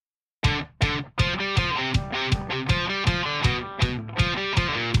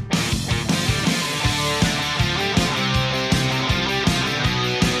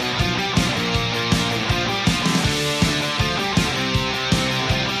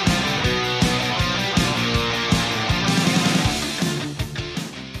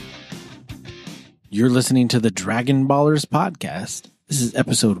You're listening to the Dragon Ballers podcast. This is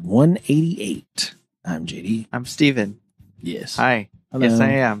episode 188. I'm JD. I'm Steven. Yes. Hi. Hello. Yes, I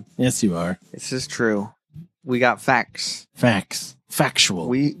am. Yes, you are. This is true. We got facts. Facts. Factual.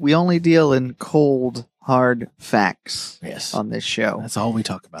 We only deal in cold, hard facts yes. on this show. That's all we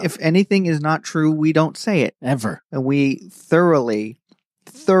talk about. If anything is not true, we don't say it. Ever. And we thoroughly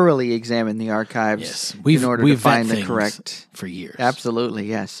examine the archives Yes. in order to find vet the correct. for years. Absolutely,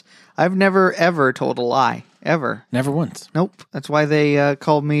 yes. I've never, ever told a lie. Ever. Never once. Nope. That's why they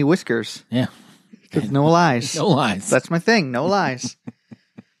called me Whiskers. Yeah. 'Cause no lies. No lies. That's my thing. No lies.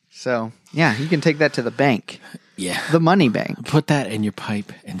 So, yeah, you can take that to the bank. yeah. The money bank. Put that in your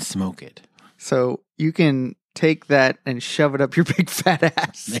pipe and smoke it. So you can take that and shove it up your big fat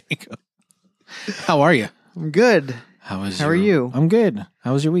ass. There you go. How are you? I'm good. How are you? I'm good.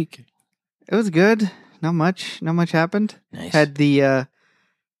 How was your week? It was good. Not much happened. Nice. Had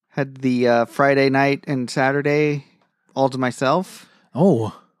the Friday night and Saturday all to myself.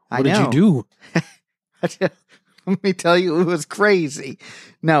 Oh, I what did know. you do? Let me tell you, it was crazy.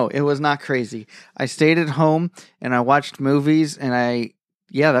 No, it was not crazy. I stayed at home and I watched movies and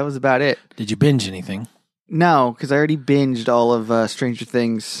that was about it. Did you binge anything? No, because I already binged all of Stranger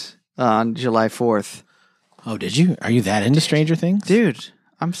Things on July 4th. Oh, did you? Are you that into Stranger Things? Dude,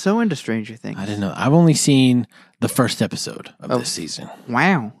 I'm so into Stranger Things. I didn't know. I've only seen the first episode of this season.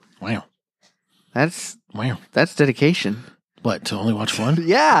 Wow. Wow. That's Wow. dedication. What, to only watch one?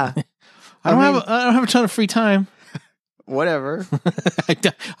 Yeah. I don't have a ton of free time. Whatever.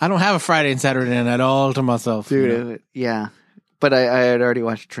 I don't have a Friday and Saturday night all to myself. Dude, you know? yeah. But I had already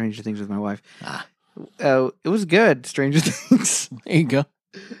watched Stranger Things with my wife. It was good, Stranger Things. There you go.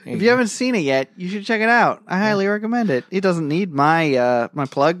 If you haven't seen it yet, you should check it out. I highly recommend it. It doesn't need my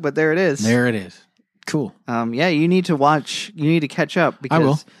plug, but there it is. There it is. Cool. Yeah, you need to watch. You need to catch up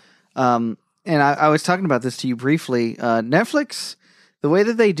because I will. And I was talking about this to you briefly. Netflix, the way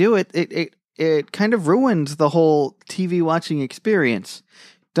that they do it, it kind of ruins the whole TV watching experience.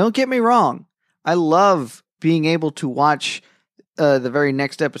 Don't get me wrong. I love being able to watch the very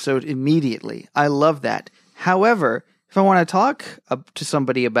next episode immediately. I love that. However, if I want to talk to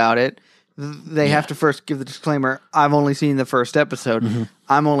somebody about it, they have to first give the disclaimer, I've only seen the first episode. Mm-hmm.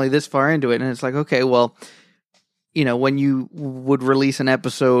 I'm only this far into it. And it's like, okay, well, you know, when you would release an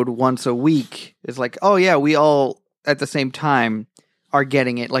episode once a week, it's like, oh yeah, we all at the same time are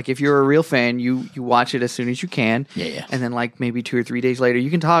getting it. Like if you're a real fan, you watch it as soon as you can. Yeah. And then like maybe 2 or 3 days later, you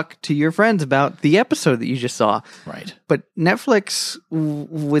can talk to your friends about the episode that you just saw. Right. But Netflix,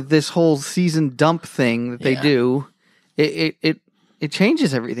 with this whole season dump thing that they do, it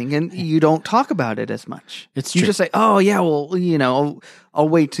changes everything, and you don't talk about it as much. It's you true. just say, "Oh yeah, well, you know, I'll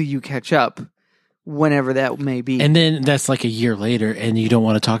wait till you catch up, whenever that may be." And then that's like a year later, and you don't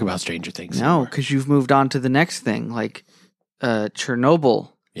want to talk about Stranger Things. No, because you've moved on to the next thing, like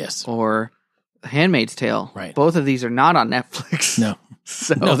Chernobyl, yes, or Handmaid's Tale. Right. Both of these are not on Netflix. No,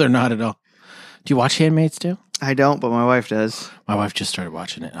 so no, they're not at all. Do you watch Handmaid's Tale? I don't, but my wife does. My wife just started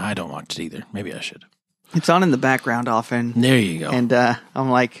watching it. I don't watch it either. Maybe I should. It's on in the background often. There you go. And I'm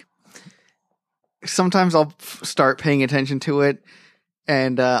like, sometimes I'll start paying attention to it,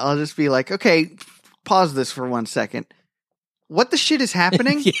 and I'll just be like, okay, pause this for 1 second. What the shit is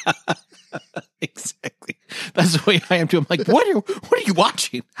happening? Yeah, exactly. That's the way I am too. I'm like, what are you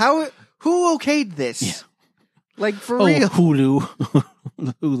watching? Who okayed this? Yeah. Like, for real.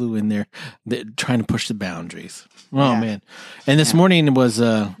 Hulu in there. They're trying to push the boundaries. Oh, Yeah. man. And this morning was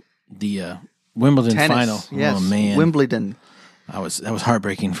the Wimbledon Tennis. final. Yes. Oh, man. Wimbledon. That was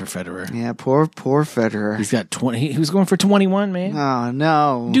heartbreaking for Federer. Yeah, poor Federer. He's got 20. He was going for 21, man. Oh,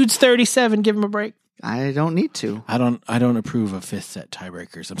 no. Dude's 37. Give him a break. I don't need to. I don't approve of fifth set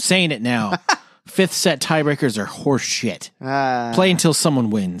tiebreakers. I'm saying it now. Fifth set tiebreakers are horse shit. Play until someone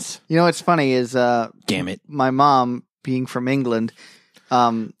wins. You know what's funny is Damn it. my mom, being from England,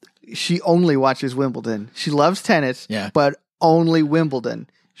 she only watches Wimbledon. She loves tennis, but only Wimbledon.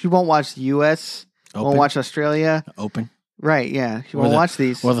 She won't watch the U.S., won't watch Australia. Open. Right, yeah. She won't watch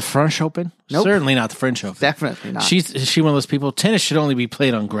these. Well, the French Open? Nope. Certainly not the French Open. Definitely not. Is she one of those people? Tennis should only be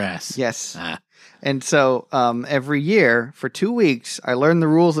played on grass. Yes. And so every year for 2 weeks, I learn the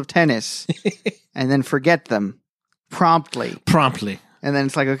rules of tennis and then forget them promptly. And then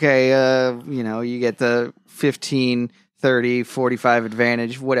it's like, okay, you get the 15, 30, 45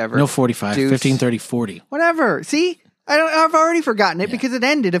 advantage, whatever. No 45, Deuce. 15, 30, 40. Whatever. See? I've already forgotten it because it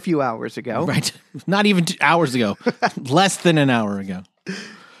ended a few hours ago. Right. Not even 2 hours ago. Less than an hour ago.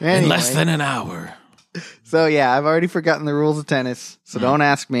 Anyway, In less than an hour. So, yeah, I've already forgotten the rules of tennis. So don't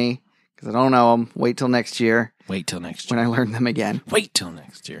ask me because I don't know them. Wait till next year. Wait till next year. When I learn them again. Wait till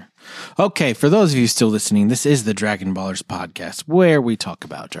next year. Okay, for those of you still listening, this is the Dragon Ballers podcast, where we talk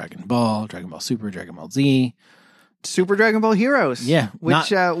about Dragon Ball Super, Dragon Ball Z. Super Dragon Ball Heroes. Yeah. Which,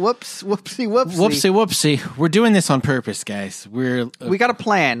 Whoopsie. We're doing this on purpose, guys. We got a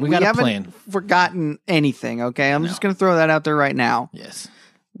plan. We haven't plan. Forgotten anything, okay? I'm just going to throw that out there right now. Yes.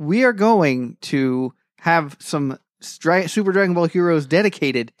 We are going to have some Super Dragon Ball Heroes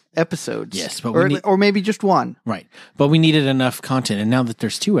dedicated episodes. Yes, but or maybe just one. Right. But we needed enough content, and now that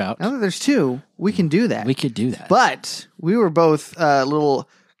there's 2 out. Now that there's 2, we can do that. We could do that. But we were both a little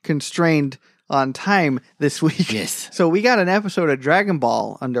constrained on time this week. Yes. So we got an episode of Dragon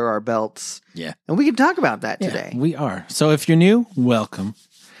Ball under our belts. Yeah. And we can talk about that today. We are. So if you're new, welcome.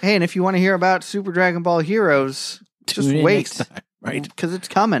 Hey, and if you want to hear about Super Dragon Ball Heroes, just wait. Right. Because it's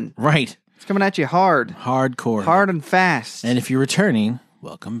coming. Right. It's coming at you hard. Hardcore. Hard and fast. And if you're returning,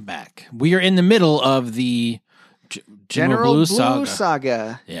 welcome back. We are in the middle of the General Blue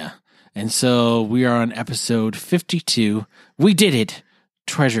Saga. Yeah. And so we are on episode 52. We did it.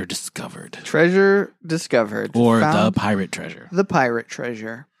 Treasure discovered. Treasure discovered. Or the pirate treasure. The pirate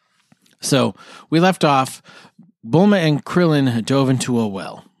treasure. So we left off. Bulma and Krillin dove into a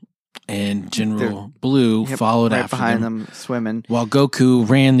well. And General Blue followed after behind them, swimming. While Goku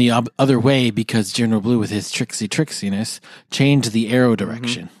ran the other way because General Blue, with his tricksiness, changed the arrow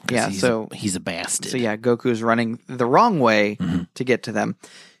direction. Mm-hmm. Yeah, so he's a bastard. So yeah, Goku's running the wrong way to get to them.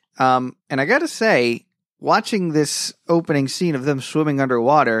 And I got to say, watching this opening scene of them swimming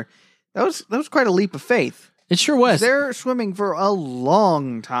underwater, that was quite a leap of faith. It sure was. They're swimming for a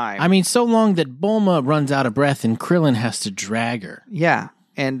long time. I mean, so long that Bulma runs out of breath and Krillin has to drag her. Yeah.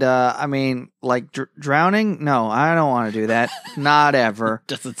 And, I mean, like, drowning? No, I don't want to do that. Not ever.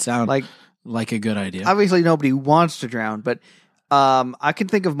 Doesn't sound like a good idea. Obviously, nobody wants to drown, but I can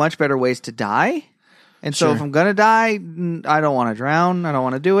think of much better ways to die. And so if I'm going to die, I don't want to drown. I don't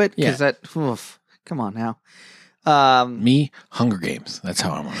want to do it, because come on now. Me, Hunger Games. That's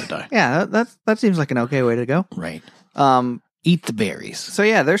how I want to die. Yeah, that seems like an okay way to go. Right. Eat the berries. So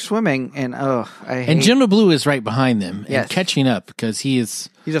yeah, they're swimming, and and General Blue is right behind them and catching up because he's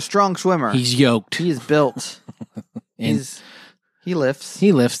a strong swimmer. He's yoked. He is built. He lifts.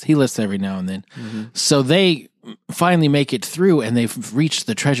 He lifts every now and then. Mm-hmm. So they finally make it through, and they've reached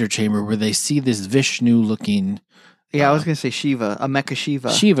the treasure chamber where they see this Vishnu-looking. Yeah, I was going to say Shiva, a Mecha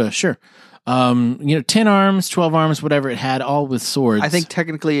Shiva. Shiva, sure. 10 arms, 12 arms, whatever it had, all with swords. I think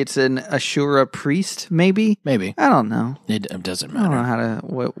technically it's an Ashura priest, maybe. I don't know. It doesn't matter. I don't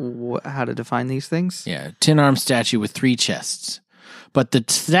know how to define these things. Yeah, 10-arm statue with 3 chests. But the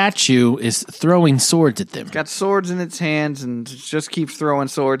statue is throwing swords at them. It's got swords in its hands and just keeps throwing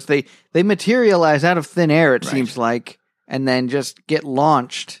swords. They materialize out of thin air, it seems like, and then just get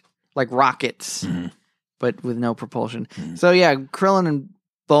launched like rockets, but with no propulsion. Mm-hmm. So yeah, Krillin and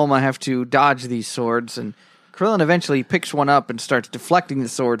Bulma have to dodge these swords, and Krillin eventually picks one up and starts deflecting the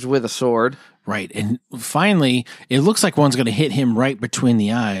swords with a sword. Right, and finally, it looks like one's going to hit him right between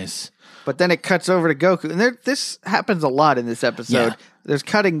the eyes. But then it cuts over to Goku, and this happens a lot in this episode. Yeah. There's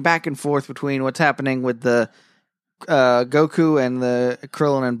cutting back and forth between what's happening with the Goku and the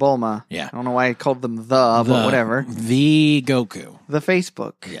Krillin and Bulma. Yeah. I don't know why I called them but whatever. The Goku. The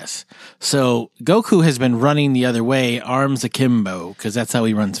Facebook. Yes. So Goku has been running the other way, arms akimbo, because that's how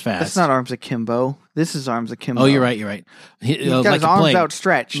he runs fast. That's not arms akimbo. This is arms akimbo. Oh, you're right. He's got his arms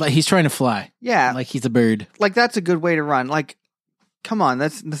outstretched. Like he's trying to fly. Yeah. Like he's a bird. Like that's a good way to run. Like, come on,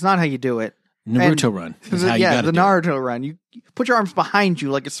 that's not how you do it. Naruto run is how you got to do it. Yeah, the Naruto run. You put your arms behind you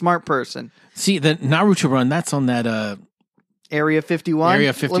like a smart person. See, the Naruto run, that's on that Area 51.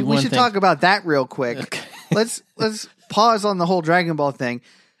 Area 51 We should talk about that real quick. Okay. Let's pause on the whole Dragon Ball thing.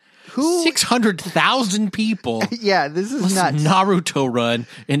 600,000 people. Yeah, this is nuts. Naruto run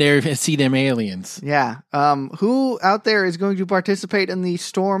in Area see them aliens. Yeah. Who out there is going to participate in the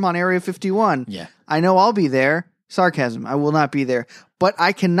storm on Area 51? Yeah. I know I'll be there. Sarcasm. I will not be there. But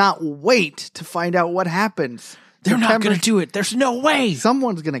I cannot wait to find out what happens. They're not going to do it. There's no way.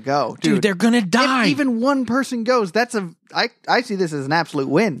 Someone's going to go. Dude, they're going to die. If even one person goes, I see this as an absolute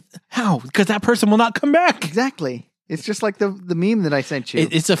win. How? Because that person will not come back. Exactly. It's just like the meme that I sent you.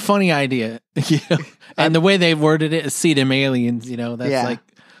 It's a funny idea. And the way they worded it is see them aliens, that's like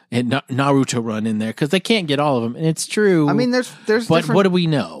Naruto run in there because they can't get all of them. And it's true. I mean, there's but what do we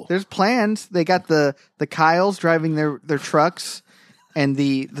know? There's plans. They got the Kyles driving their trucks and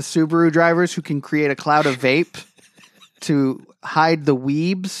the Subaru drivers who can create a cloud of vape to hide the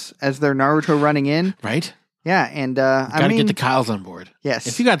weebs as they're Naruto running in. Right. Yeah, and I mean, get the Kyles on board. Yes,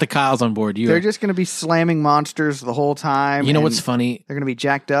 if you got the Kyles on board, they're just going to be slamming monsters the whole time. You know what's funny? They're going to be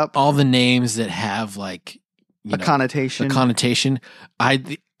jacked up. All the names that have like connotation.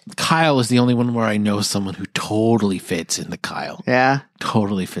 Kyle is the only one where I know someone who totally fits in the Kyle. Yeah,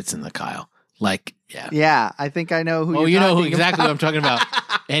 totally fits in the Kyle. Like, yeah, yeah. I think I know who. Oh, you know who exactly what I'm talking about.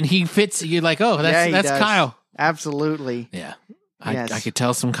 And he fits. You're like, oh, that's Kyle. Absolutely. Yeah. I could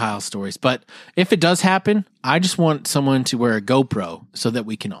tell some Kyle stories, but if it does happen, I just want someone to wear a GoPro so that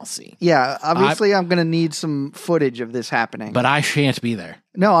we can all see. Yeah, obviously I'm going to need some footage of this happening. But I shan't be there.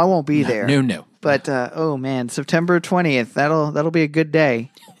 No, I won't be there. No. But oh man, September 20th, that'll be a good day.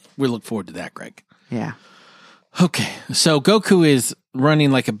 We look forward to that, Greg. Yeah. Okay, so Goku is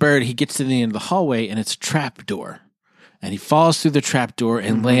running like a bird. He gets to the end of the hallway, and it's a trap door. And he falls through the trap door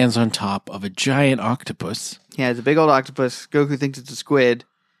and lands on top of a giant octopus. Yeah, it's a big old octopus. Goku thinks it's a squid,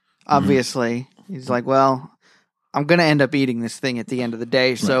 obviously. He's like, well, I'm going to end up eating this thing at the end of the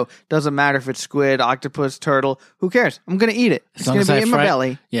day, so it doesn't matter if it's squid, octopus, turtle. Who cares? I'm going to eat it. It's going to be in my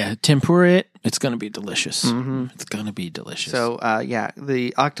belly. Yeah, tempura it. It's going to be delicious. It's going to be delicious. So,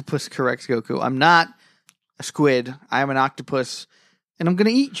 the octopus corrects Goku. I'm not a squid. I am an octopus, and I'm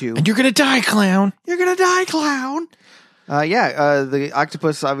going to eat you. And you're going to die, clown. You're going to die, clown. The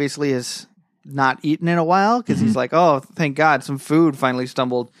octopus obviously has not eaten in a while because he's like, oh, thank God, some food finally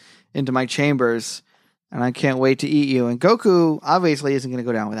stumbled into my chambers, and I can't wait to eat you. And Goku obviously isn't going to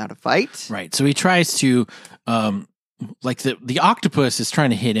go down without a fight. Right. So he tries to, like the octopus is trying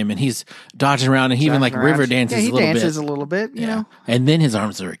to hit him, and he's dodging around, and he even like river dances a little bit. He dances a little bit, you know. And then his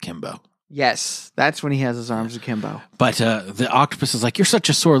arms are akimbo. Yes, that's when he has his arms akimbo. But the octopus is like, you're such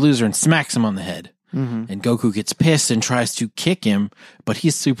a sore loser, and smacks him on the head. And Goku gets pissed and tries to kick him, but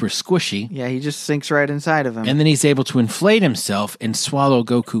he's super squishy. Yeah, he just sinks right inside of him. And then he's able to inflate himself and swallow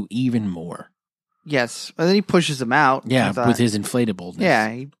Goku even more. Yes, and then he pushes him out. Yeah, with his inflatableness.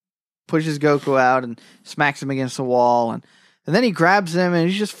 Yeah, he pushes Goku out and smacks him against the wall, and then he grabs him and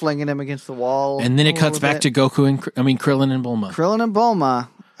he's just flinging him against the wall. And then it cuts back to Goku and Krillin and Bulma. Krillin and Bulma.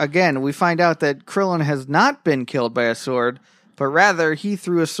 Again, we find out that Krillin has not been killed by a sword, but rather he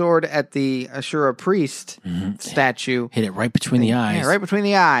threw a sword at the Ashura priest statue. Hit it right between the eyes. Yeah, right between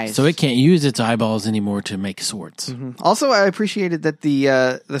the eyes. So it can't use its eyeballs anymore to make swords. Also, I appreciated that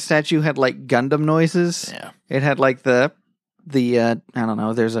the statue had like Gundam noises. Yeah. It had like the I don't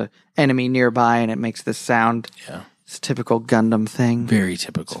know, there's a enemy nearby and it makes this sound. Yeah. It's a typical Gundam thing. Very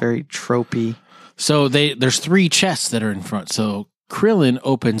typical. It's very tropey. So there's 3 chests that are in front. So Krillin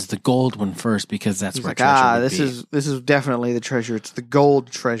opens the gold one first because that's where treasure would be. This is definitely the treasure. It's the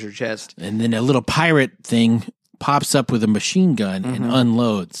gold treasure chest. And then a little pirate thing pops up with a machine gun and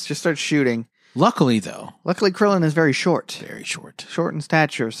unloads. Just starts shooting. Luckily, Krillin is very short. Very short. Short in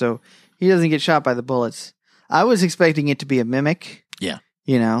stature, so he doesn't get shot by the bullets. I was expecting it to be a mimic. Yeah.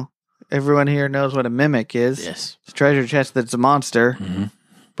 You know, everyone here knows what a mimic is. Yes. It's a treasure chest that's a monster.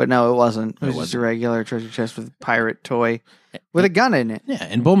 But no, it wasn't. It was just a regular treasure chest with a pirate toy with a gun in it. Yeah,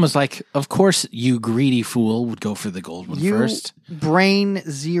 and Bulma's like, of course you greedy fool would go for the gold one first. Brain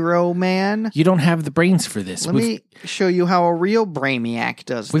zero man. You don't have the brains for this. Let me show you how a real brainiac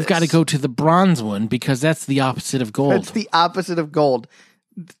does We've got to go to the bronze one because that's the opposite of gold. That's the opposite of gold.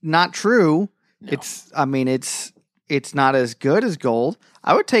 Not true. No. It's not as good as gold.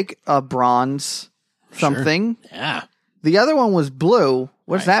 I would take a bronze something. Sure. Yeah. The other one was blue.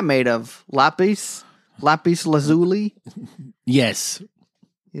 What's that made of? Lapis lazuli? Yes.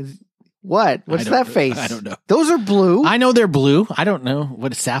 What? What's that face? I don't know. Those are blue. I know they're blue. I don't know.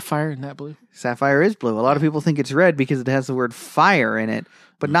 What is sapphire in that blue? Sapphire is blue. A lot of people think it's red because it has the word fire in it,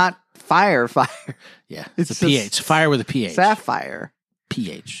 but not fire. Yeah. It's a pH. Fire with a pH. Sapphire.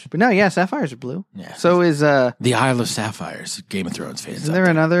 pH. But no, yeah, sapphires are blue. Yeah. So is the Isle of Sapphires, Game of Thrones fans. Is there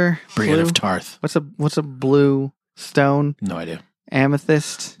another Brienne of Tarth? What's a blue stone? No idea.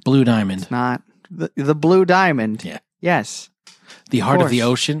 Amethyst? Blue diamond. It's not. The blue diamond. Yeah. Yes. The heart of the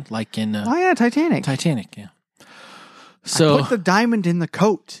ocean, like in Titanic. Titanic, yeah. So I put the diamond in the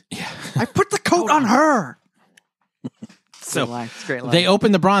coat. Yeah. I put the coat on her. So great line. They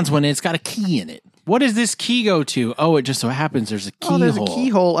open the bronze one and it's got a key in it. What does this key go to? Oh, it just so happens there's a keyhole. There's a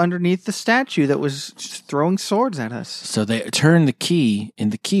keyhole underneath the statue that was just throwing swords at us. So they turn the key in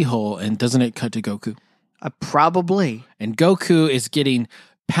the keyhole, and doesn't it cut to Goku? Probably. And Goku is getting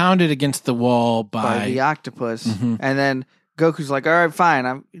pounded against the wall by the octopus. And then Goku's like, all right, fine.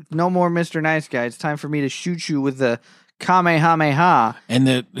 I'm no more Mr. Nice Guy. It's time for me to shoot you with the Kamehameha.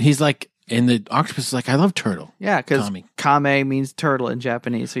 And he's like, and the octopus is like, I love turtle. Yeah, because Kame means turtle in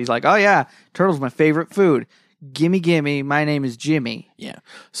Japanese. So he's like, oh yeah, turtle's my favorite food. gimme, gimme, my name is Jimmy. Yeah.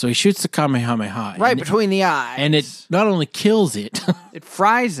 So he shoots the Kamehameha. Right between the eyes. And it not only kills it. It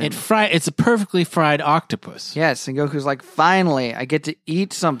fries him. It's a perfectly fried octopus. Yes, and Goku's like, finally, I get to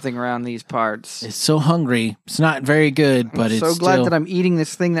eat something around these parts. It's so hungry. It's not very good, but it's so glad that I'm eating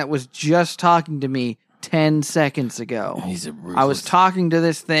this thing that was just talking to me 10 seconds ago. He's a ruthless... I was talking to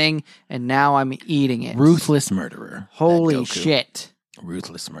this thing, and now I'm eating it. Ruthless murderer. Holy shit.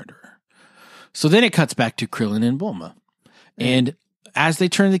 Ruthless murderer. So then it cuts back to Krillin and Bulma. And as they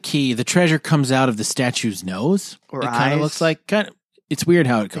turn the key, the treasure comes out of the statue's nose. Or it kind of looks like... It's weird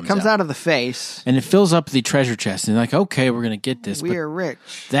how it comes out. It comes out of the face. And it fills up the treasure chest. And they're like, okay, we're going to get this. We are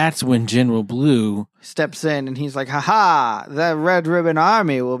rich. That's when General Blue... steps in, and he's like, haha, the Red Ribbon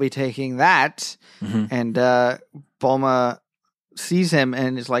Army will be taking that. Mm-hmm. And Bulma sees him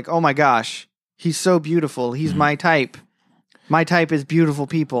and is like, oh my gosh, he's so beautiful. He's my type. My type is beautiful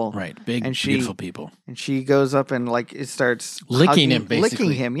people. Right. Big, beautiful people. And she goes up and it starts licking him, basically.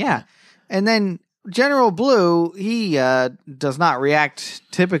 Licking him, yeah. And then General Blue, he does not react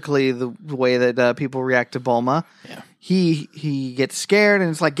typically the way that people react to Bulma. Yeah. He gets scared and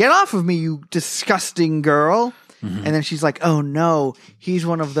it's like, get off of me, you disgusting girl. Mm-hmm. And then she's like, oh no, he's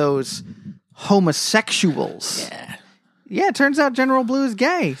one of those homosexuals. Yeah. Yeah, it turns out General Blue is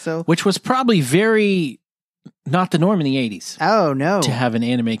gay. Which was probably very... not the norm in the 80s. Oh, no. To have an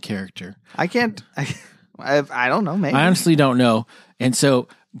anime character. I don't know, maybe. I honestly don't know. And so...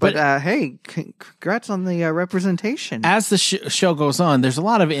 But hey, congrats on the representation. As the show goes on, there's a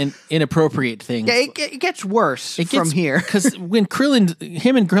lot of inappropriate things. Yeah, it gets worse from here. Because when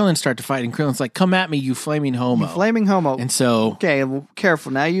him and Krillin start to fight, and Krillin's like, come at me, you flaming homo. You flaming homo. And so... okay, well,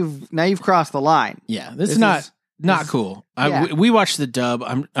 careful. Now you've crossed the line. Yeah, this is not cool. Yeah. We watched the dub.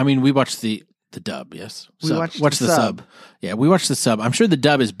 We watched the dub, yes. We watched the sub. Yeah, we watched the sub. I'm sure the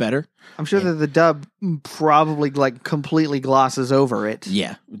dub is better. I'm sure that the dub probably completely glosses over it.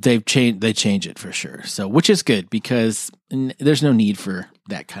 Yeah, they change it for sure. So, which is good because there's no need for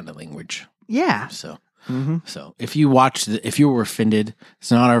that kind of language. Yeah. So, so if you were offended,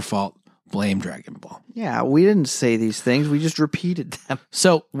 it's not our fault. Blame Dragon Ball. Yeah, we didn't say these things. We just repeated them.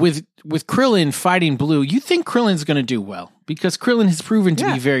 So with Krillin fighting Blue, you think Krillin's going to do well because Krillin has proven to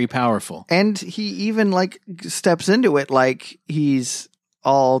be very powerful. And he even steps into it like he's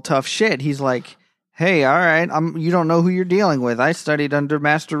all tough shit. He's like, hey, all right, you don't know who you're dealing with. I studied under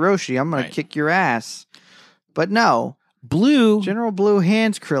Master Roshi. I'm going to kick your ass. But no. General Blue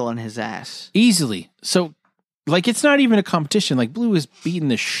hands Krillin his ass. Easily. So it's not even a competition. Blue is beating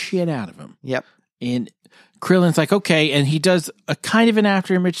the shit out of him. Yep. And Krillin's like, okay. And he does a kind of an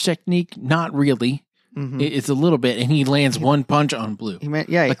after-image technique. Not really. Mm-hmm. It's a little bit. And he lands one punch on Blue.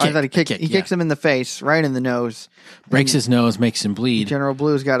 I thought he kicks him in the face, right in the nose. Breaks his nose, makes him bleed. General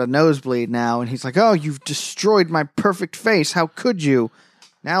Blue's got a nosebleed now. And he's like, oh, you've destroyed my perfect face. How could you?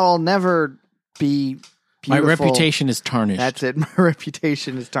 Now I'll never be... beautiful. My reputation is tarnished. That's it. My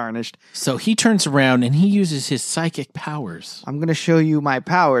reputation is tarnished. So he turns around and he uses his psychic powers. I'm going to show you my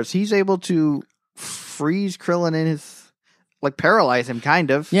powers. He's able to freeze Krillin in his... paralyze him,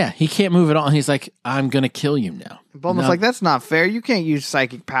 kind of. Yeah, he can't move at all. And he's like, I'm going to kill you now. Bulma's like, that's not fair. You can't use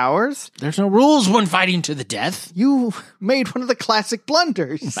psychic powers. There's no rules when fighting to the death. You made one of the classic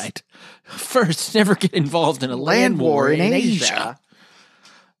blunders. Right. First, never get involved in a land war in Asia.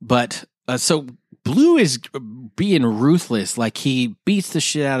 But, so... Blue is being ruthless. He beats the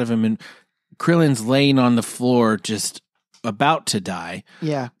shit out of him, and Krillin's laying on the floor just about to die.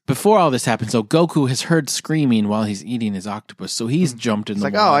 Yeah. Before all this happens, though, Goku has heard screaming while he's eating his octopus, so he's jumped in the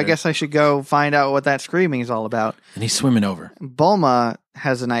water. Oh, I guess I should go find out what that screaming is all about. And he's swimming over. Bulma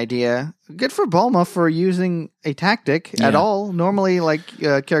has an idea. Good for Bulma for using a tactic at all. Normally,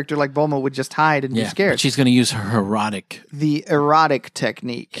 a character like Bulma would just hide and be scared. But she's going to use her the erotic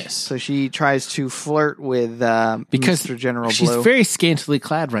technique. Yes. So she tries to flirt with Mr. General Blue. She's very scantily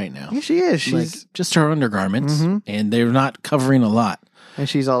clad right now. Yeah, she is. She's just her undergarments, and they're not covering a lot. And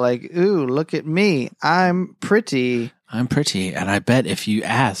she's all like, ooh, look at me. I'm pretty. And I bet if you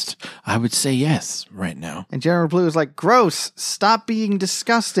asked, I would say yes right now. And General Blue is like, gross, stop being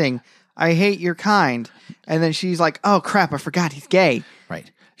disgusting. I hate your kind. And then she's like, oh, crap, I forgot he's gay.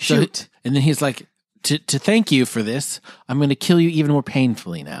 Right. Shoot. So, and then he's like, to thank you for this, I'm going to kill you even more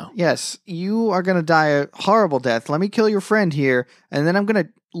painfully now. Yes, you are going to die a horrible death. Let me kill your friend here, and then I'm going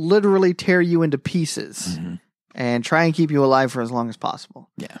to literally tear you into pieces and try and keep you alive for as long as possible.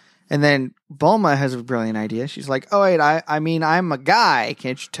 Yeah. And then Bulma has a brilliant idea. She's like, oh, wait, I'm a guy.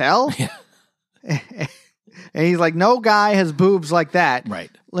 Can't you tell? Yeah. And he's like, no guy has boobs like that. Right.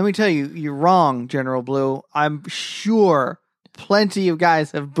 Let me tell you, you're wrong, General Blue. I'm sure plenty of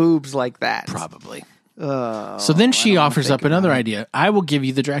guys have boobs like that. Probably. So then she offers up another idea. I will give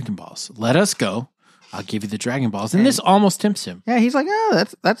you the Dragon Balls. Let us go. I'll give you the Dragon Balls. And this almost tempts him. Yeah, he's like, oh,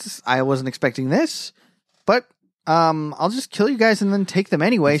 that's I wasn't expecting this. But I'll just kill you guys and then take them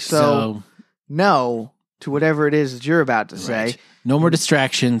anyway. So no to whatever it is that you're about to say. Right. No more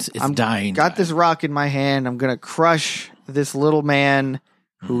distractions. It's dying. Got this rock in my hand. I'm going to crush this little man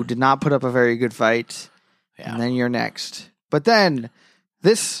who did not put up a very good fight. Yeah. And then you're next. But then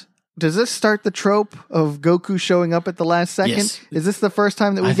does this start the trope of Goku showing up at the last second? Yes. Is this the first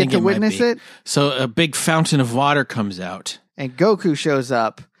time that we get to witness it? So a big fountain of water comes out. And Goku shows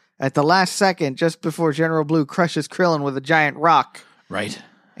up at the last second just before General Blue crushes Krillin with a giant rock. Right.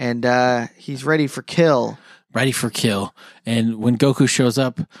 And he's ready for kill. Ready for kill. And when Goku shows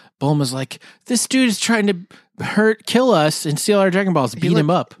up, Bulma's like, this dude is trying to kill us and steal our Dragon Balls. Beat him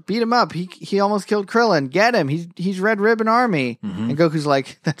up. Beat him up. He almost killed Krillin. Get him. He's Red Ribbon Army. Mm-hmm. And Goku's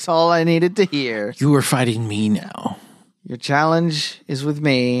like, that's all I needed to hear. You are fighting me now. Your challenge is with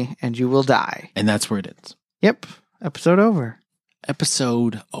me, and you will die. And that's where it ends. Yep. Episode over.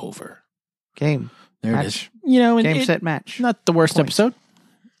 Episode over. Game. There it is. You know, game, set, match. Not the worst episode.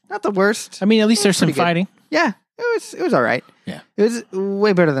 Not the worst. I mean, at least there's some fighting. Yeah, it was all right. Yeah. It was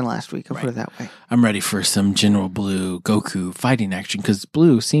way better than last week. I'll put it that way. I'm ready for some General Blue Goku fighting action because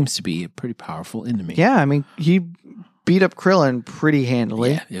Blue seems to be a pretty powerful enemy. Yeah, I mean, he beat up Krillin pretty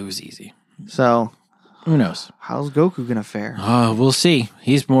handily. Yeah, it was easy. So, who knows? How's Goku going to fare? We'll see.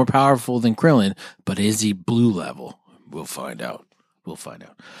 He's more powerful than Krillin, but is he Blue level? We'll find out.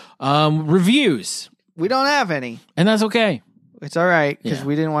 Reviews. We don't have any. And that's okay. It's all right, because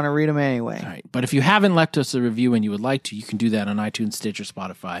we didn't want to read them anyway. All right. But if you haven't left us a review and you would like to, you can do that on iTunes, Stitcher,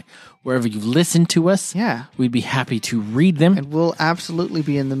 Spotify, wherever you've listened to us. Yeah. We'd be happy to read them. And we'll absolutely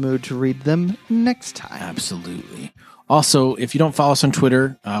be in the mood to read them next time. Absolutely. Also, if you don't follow us on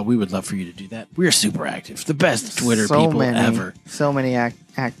Twitter, we would love for you to do that. We're super active. The best Twitter people ever. So many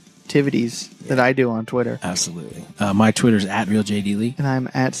activities that I do on Twitter. Absolutely. My Twitter's @RealJDLee. And I'm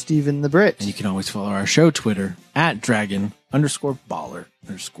 @Stephen the Brit. And you can always follow our show Twitter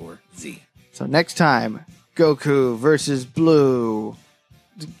 @Dragon_Baller_Z. So next time, Goku versus Blue.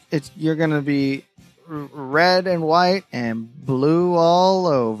 You're going to be red and white and blue all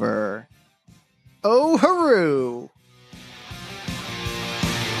over. Oh, hooroo!